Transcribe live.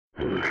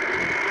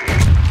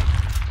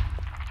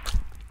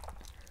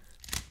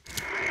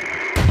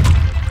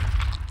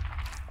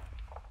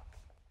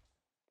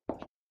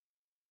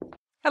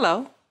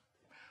Hello.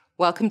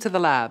 Welcome to the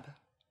lab.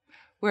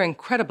 We're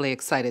incredibly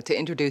excited to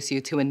introduce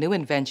you to a new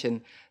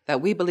invention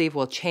that we believe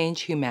will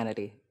change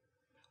humanity.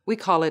 We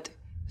call it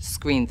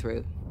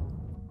ScreenThru.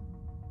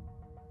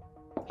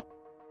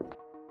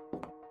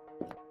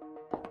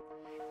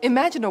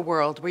 Imagine a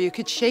world where you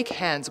could shake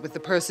hands with the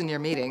person you're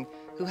meeting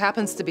who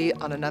happens to be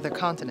on another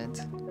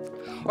continent,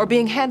 or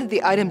being handed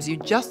the items you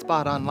just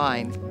bought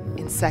online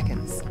in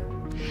seconds.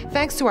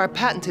 Thanks to our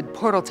patented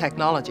portal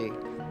technology,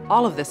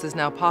 all of this is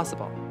now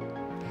possible.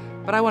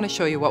 But I want to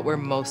show you what we're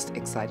most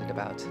excited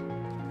about.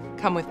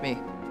 Come with me.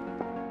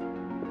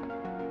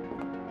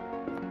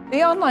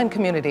 The online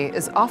community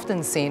is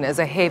often seen as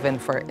a haven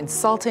for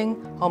insulting,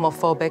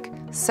 homophobic,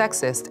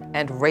 sexist,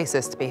 and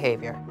racist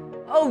behavior.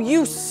 Oh,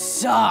 you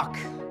suck!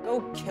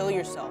 Go kill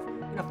yourself.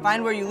 You're gonna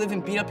find where you live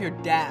and beat up your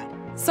dad.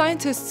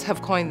 Scientists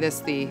have coined this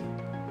the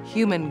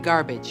human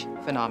garbage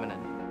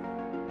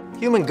phenomenon.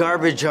 Human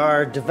garbage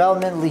are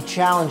developmentally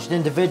challenged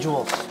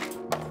individuals.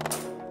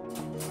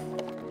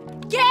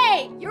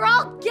 Gay! You're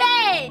all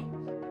gay!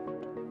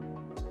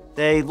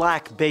 They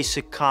lack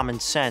basic common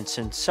sense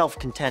and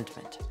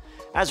self-contentment.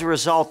 As a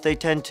result, they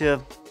tend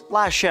to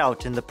lash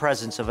out in the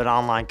presence of an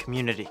online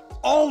community.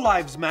 All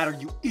lives matter,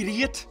 you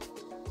idiot!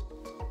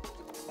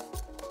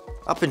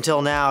 Up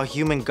until now,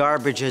 human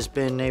garbage has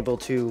been able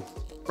to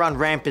run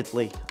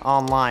rampantly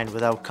online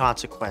without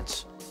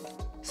consequence.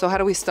 So how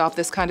do we stop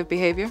this kind of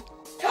behavior?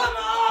 Come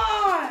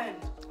on!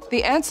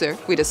 The answer,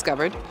 we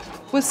discovered,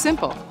 was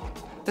simple.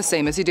 The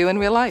same as you do in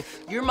real life.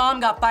 Your mom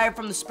got fired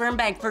from the sperm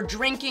bank for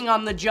drinking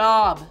on the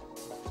job.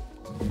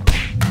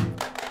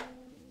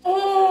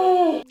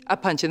 A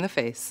punch in the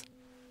face.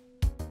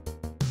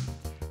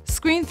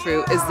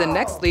 ScreenThru is the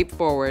next leap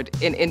forward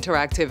in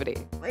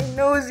interactivity. My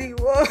nosy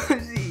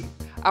wosy.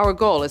 Our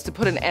goal is to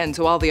put an end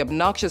to all the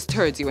obnoxious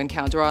turds you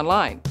encounter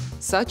online,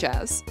 such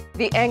as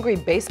the angry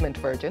basement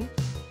virgin.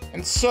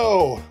 And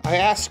so, I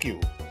ask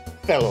you,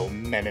 fellow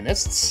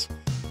meninists,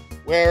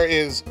 where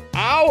is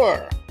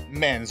our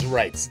Men's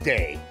Rights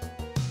Day?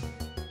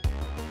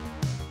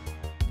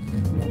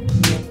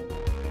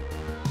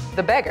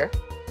 The beggar.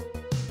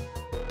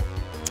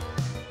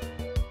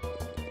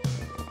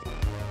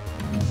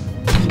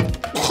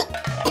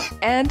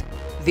 And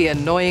the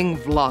annoying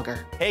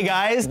vlogger. Hey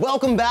guys,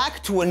 welcome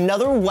back to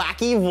another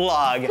wacky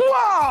vlog.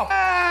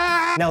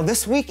 Wow! Now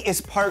this week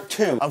is part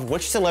 2 of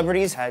which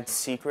celebrities had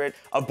secret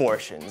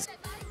abortions.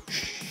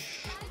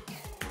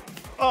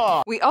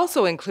 We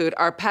also include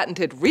our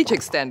patented reach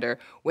extender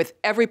with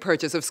every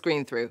purchase of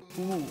ScreenThru.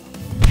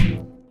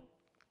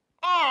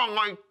 Oh,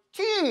 my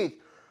teeth!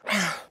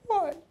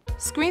 What?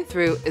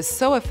 ScreenThru is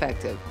so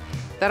effective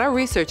that our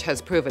research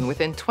has proven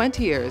within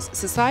 20 years,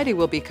 society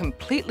will be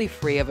completely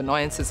free of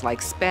annoyances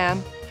like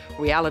spam,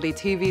 reality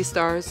TV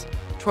stars,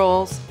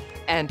 trolls,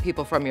 and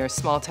people from your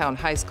small-town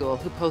high school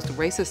who post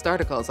racist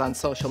articles on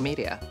social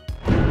media.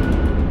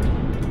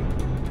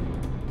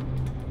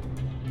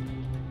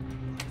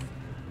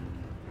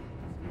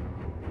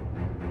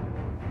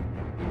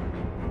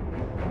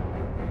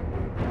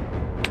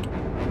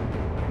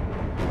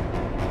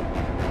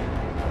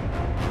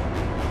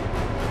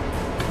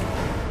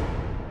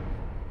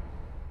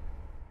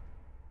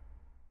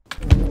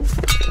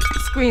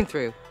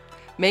 ScreenThru,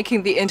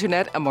 making the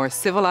internet a more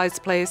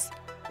civilized place,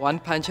 one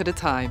punch at a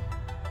time.